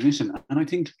international recognition. And I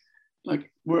think like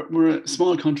we're a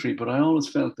small country, but I always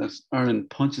felt that Ireland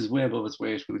punches way above its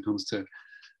weight when it comes to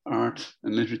art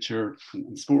and literature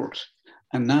and sport.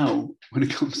 And now when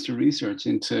it comes to research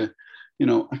into, you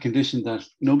know, a condition that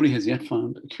nobody has yet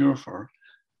found a cure for,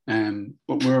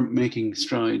 but we're making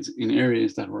strides in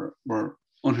areas that were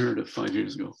unheard of 5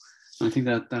 years ago. And I think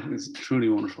that is truly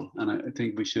wonderful. And I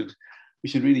think we should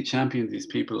really champion these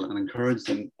people and encourage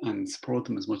them and support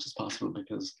them as much as possible,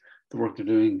 because the work they're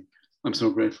doing, I'm so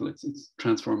grateful. It's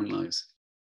transforming lives.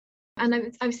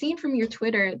 And I've seen from your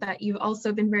Twitter that you've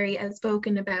also been very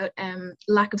outspoken about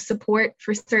lack of support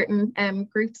for certain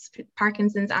groups,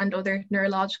 Parkinson's and other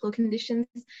neurological conditions.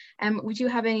 Would you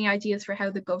have any ideas for how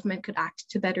the government could act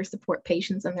to better support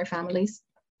patients and their families?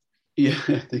 Yeah,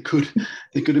 they could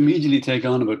immediately take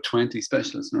on about 20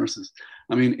 specialist nurses.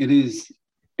 I mean, it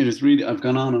is really, I've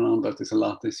gone on and on about this a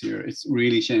lot this year. It's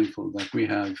really shameful that we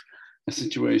have a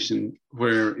situation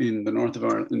where in the north of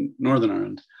Ireland, in Northern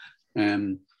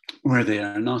Ireland, where they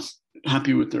are not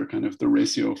happy with their kind of the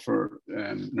ratio for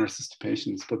nurses to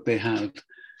patients, but they have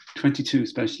 22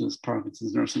 specialist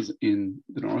Parkinson's nurses in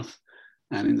the north,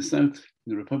 and in the south, in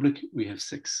the Republic, we have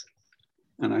 6.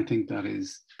 And I think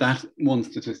that one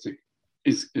statistic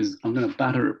is I'm going to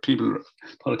batter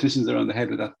politicians around the head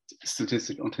with that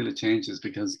statistic until it changes,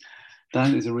 because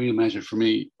that is a real measure for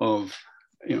me of,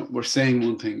 you know, we're saying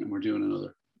one thing and we're doing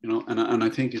another, you know, and I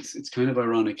think it's kind of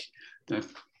ironic that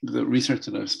the research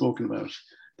that I've spoken about,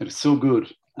 that is so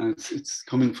good and it's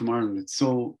coming from Ireland, it's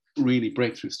so really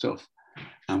breakthrough stuff.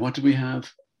 And what do we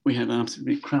have? We have an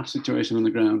absolutely crap situation on the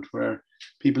ground where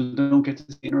people don't get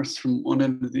to see a nurse from one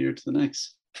end of the year to the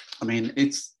next. I mean,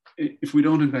 if we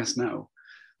don't invest now,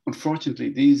 unfortunately,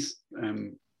 these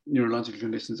neurological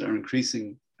conditions are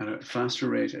increasing at a faster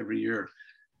rate every year.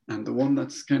 And the one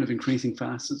that's kind of increasing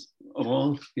fastest of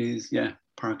all is,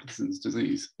 Parkinson's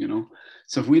disease, you know.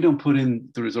 So if we don't put in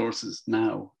the resources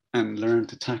now and learn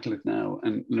to tackle it now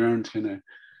and learn to kind of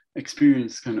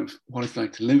experience kind of what it's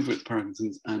like to live with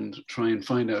Parkinson's and try and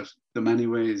find out the many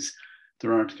ways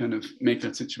there are to kind of make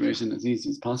that situation as easy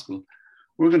as possible,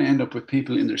 we're going to end up with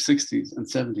people in their 60s and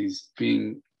 70s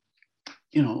being,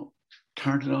 you know,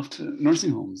 carted off to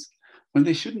nursing homes when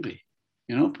they shouldn't be,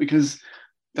 you know, because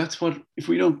that's what, if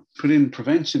we don't put in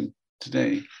prevention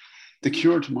today, the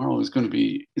cure tomorrow is going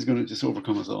to just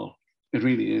overcome us all. It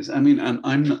really is. I mean, and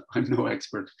I'm no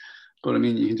expert, but I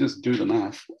mean, you can just do the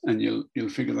math and you'll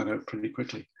figure that out pretty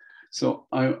quickly. So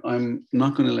I'm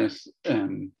not going to let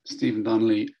Stephen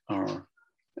Donnelly or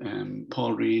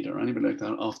Paul Reed or anybody like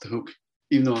that off the hook,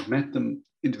 even though I've met them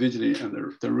individually and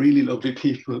they're really lovely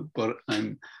people. But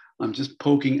I'm just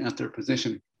poking at their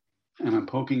position, and I'm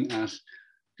poking at,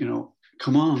 you know,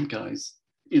 come on, guys,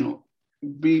 you know,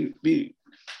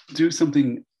 do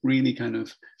something really kind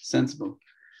of sensible.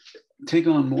 Take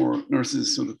on more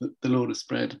nurses so that the load is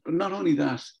spread. But not only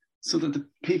that, so that the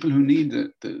people who need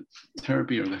the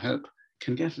therapy or the help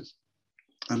can get it.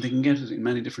 And they can get it in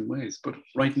many different ways. But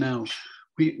right now,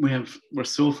 we're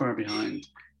so far behind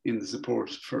in the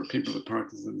support for people with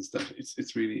Parkinson's that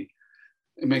it's really,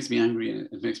 it makes me angry and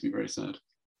it makes me very sad.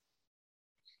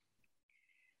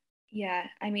 Yeah,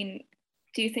 I mean,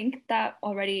 do you think that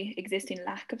already existing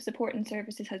lack of support and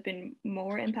services has been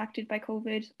more impacted by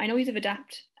COVID? I know you've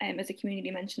adapted as a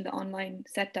community, mentioned the online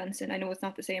set dancing. I know it's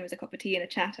not the same as a cup of tea in a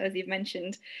chat, as you've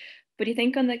mentioned, but do you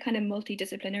think on the kind of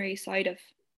multidisciplinary side of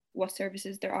what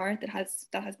services there are that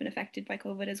has been affected by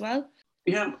COVID as well?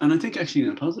 Yeah, and I think actually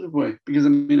in a positive way, because I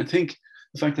mean, I think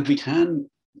the fact that we can,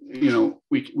 you know,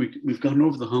 we've gotten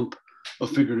over the hump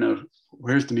of figuring out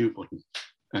where's the mute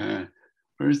button.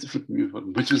 Where's the flipping mute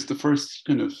button? Which is the first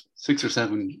kind of 6 or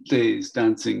 7 days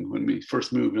dancing when we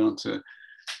first moved on to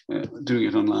doing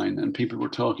it online, and people were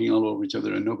talking all over each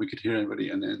other and nobody could hear anybody.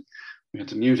 And then we had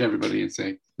to mute everybody and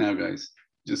say, now guys,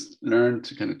 just learn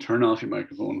to kind of turn off your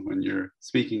microphone when you're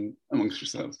speaking amongst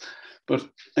yourselves. But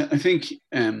I think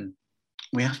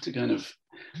we have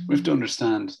to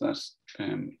understand that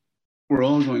we're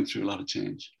all going through a lot of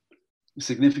change, a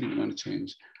significant amount of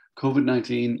change.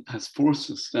 COVID-19 has forced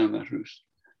us down that route.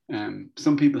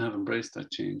 Some people have embraced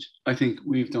that change. I think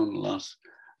we've done a lot.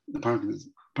 The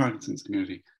Parkinson's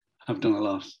community have done a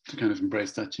lot to kind of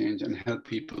embrace that change and help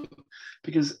people.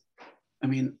 Because, I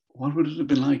mean, what would it have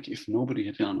been like if nobody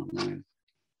had gone online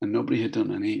and nobody had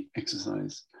done any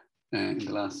exercise in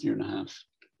the last year and a half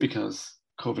because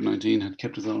COVID-19 had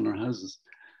kept us all in our houses?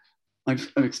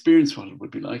 I've experienced what it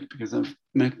would be like because I've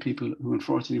met people who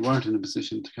unfortunately weren't in a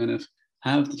position to kind of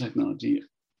have the technology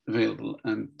available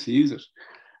and to use it.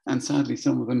 And sadly,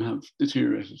 some of them have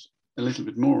deteriorated a little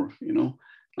bit more, you know,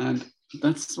 and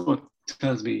that's what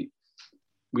tells me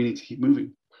we need to keep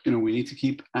moving. You know, we need to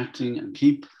keep acting and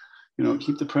keep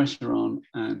the pressure on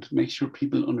and make sure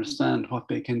people understand what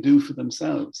they can do for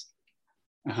themselves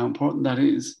and how important that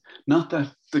is. Not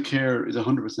that the care is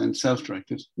 100%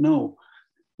 self-directed, no,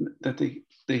 that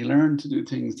they learn to do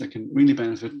things that can really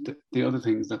benefit the other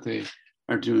things that they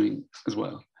are doing as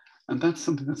well. And that's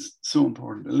something that's so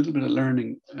important. A little bit of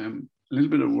learning, a little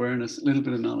bit of awareness, a little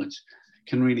bit of knowledge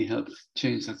can really help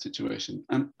change that situation.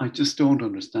 And I just don't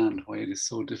understand why it is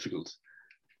so difficult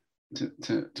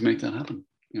to make that happen.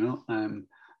 You know,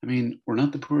 I mean, we're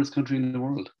not the poorest country in the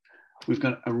world. We've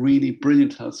got a really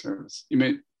brilliant health service. You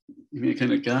may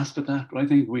kind of gasp at that, but I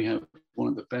think we have one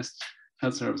of the best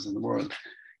health services in the world,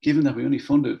 given that we only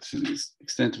fund it to the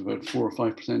extent of about 4 or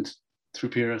 5% through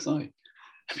PRSI.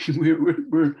 I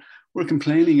mean, we're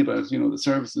complaining about, you know, the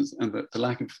services and the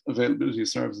lack of availability of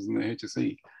services in the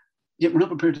HSE, yet we're not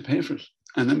prepared to pay for it.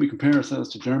 And then we compare ourselves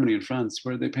to Germany and France,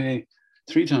 where they pay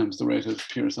 3 times the rate of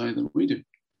PRSI than we do.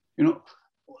 You know,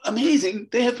 amazing.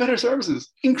 They have better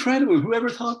services. Incredible. Whoever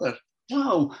thought that?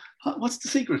 Wow. What's the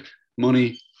secret?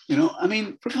 Money. You know, I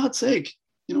mean, for God's sake,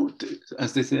 you know,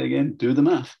 as they say again, do the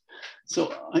math.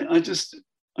 So I just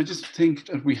think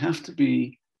that we have to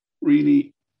be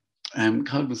really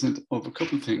cognizant of a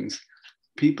couple of things.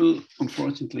 People,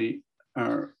 unfortunately,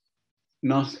 are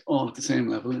not all at the same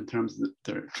level in terms of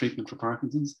their treatment for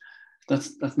Parkinson's.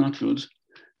 That's not good.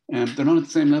 They're not at the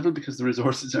same level because the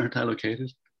resources aren't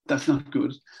allocated. That's not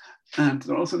good. And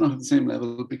they're also not at the same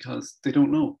level because they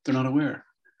don't know, they're not aware.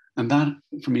 And that,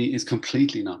 for me, is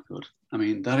completely not good. I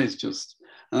mean, that is just,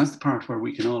 and that's the part where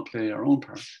we can all play our own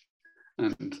part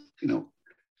and, you know,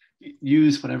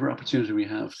 use whatever opportunity we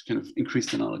have to kind of increase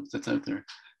the knowledge that's out there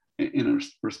in a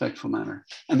respectful manner.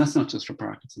 And that's not just for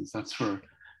Parkinson's, that's for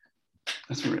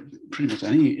pretty much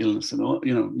any illness at all,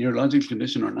 you know, neurological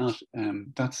condition or not.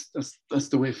 That's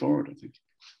the way forward, I think.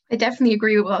 I definitely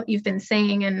agree with what you've been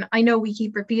saying, and I know we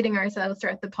keep repeating ourselves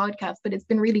throughout the podcast, but it's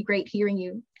been really great hearing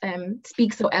you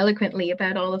speak so eloquently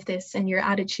about all of this and your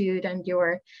attitude and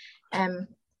your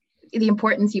the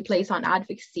importance you place on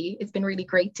advocacy. It's been really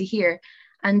great to hear.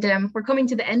 And we're coming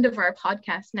to the end of our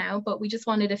podcast now, but we just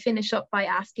wanted to finish up by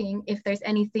asking if there's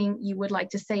anything you would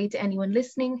like to say to anyone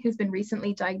listening who's been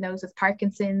recently diagnosed with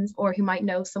Parkinson's, or who might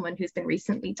know someone who's been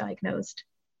recently diagnosed.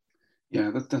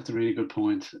 Yeah, that's a really good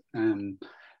point.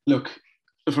 Look,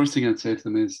 the first thing I'd say to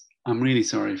them is, I'm really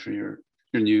sorry for your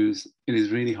news. It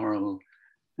is really horrible.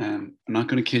 I'm not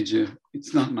going to kid you.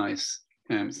 It's not nice.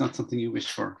 It's not something you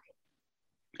wish for.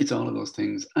 It's all of those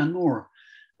things and more.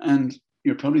 And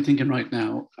you're probably thinking right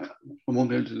now, I won't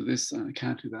be able to do this and I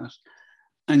can't do that.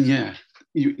 And yeah,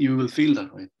 you will feel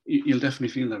that way. You'll definitely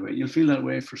feel that way. You'll feel that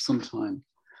way for some time.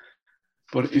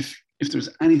 But if there's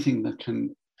anything that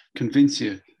can convince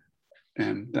you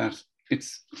that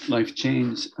it's life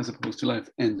change as opposed to life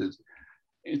ended,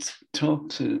 it's talk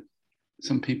to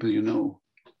some people you know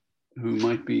who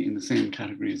might be in the same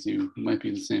category as you, who might be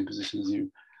in the same position as you.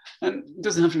 And it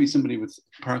doesn't have to be somebody with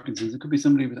Parkinson's, it could be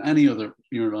somebody with any other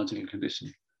neurological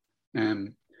condition.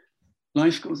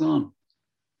 Life goes on.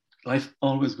 Life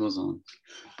always goes on.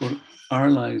 But our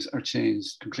lives are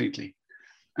changed completely.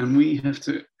 And we have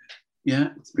to, yeah,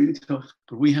 it's really tough,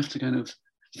 but we have to kind of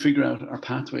figure out our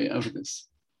pathway out of this.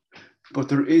 But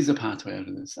there is a pathway out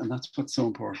of this, and that's what's so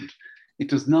important. It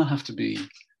does not have to be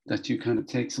that you kind of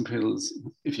take some pills,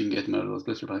 if you can get them out of those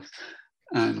blister packs,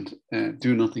 and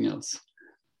do nothing else.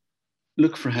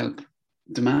 Look for help,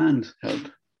 demand help.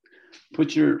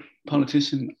 Put your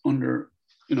politician under,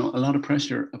 a lot of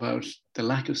pressure about the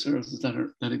lack of services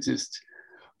that exist.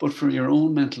 But for your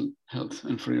own mental health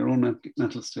and for your own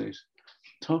mental state,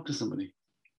 talk to somebody.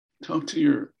 Talk to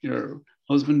your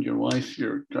husband, your wife,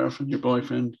 your girlfriend, your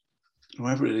boyfriend,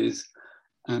 whoever it is,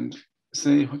 and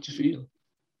say what you feel,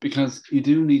 because you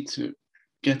do need to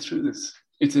get through this.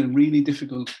 It's a really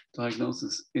difficult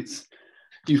diagnosis.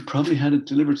 You've probably had it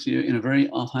delivered to you in a very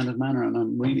offhanded manner, and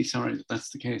I'm really sorry that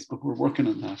that's the case, but we're working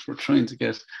on that. We're trying to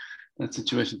get that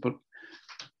situation. But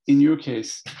in your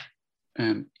case,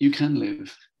 you can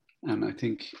live, and I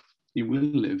think you will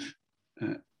live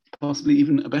possibly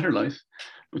even a better life,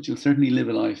 but you'll certainly live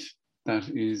a life that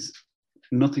is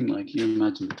nothing like you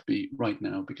imagined it to be right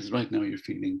now, because right now you're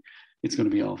feeling it's going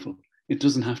to be awful. It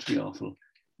doesn't have to be awful.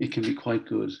 It can be quite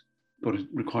good, but it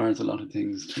requires a lot of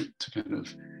things to kind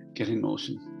of get in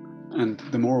motion. And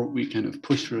the more we kind of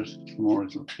push for it, the more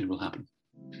it will happen.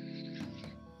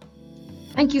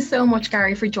 Thank you so much,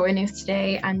 Gary, for joining us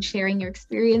today and sharing your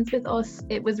experience with us.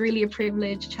 It was really a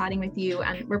privilege chatting with you,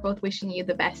 and we're both wishing you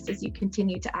the best as you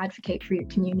continue to advocate for your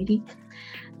community.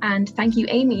 And thank you,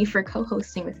 Amy, for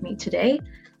co-hosting with me today.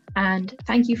 And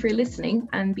thank you for listening,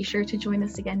 and be sure to join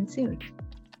us again soon.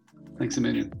 Thanks a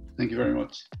million. Thank you very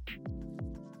much.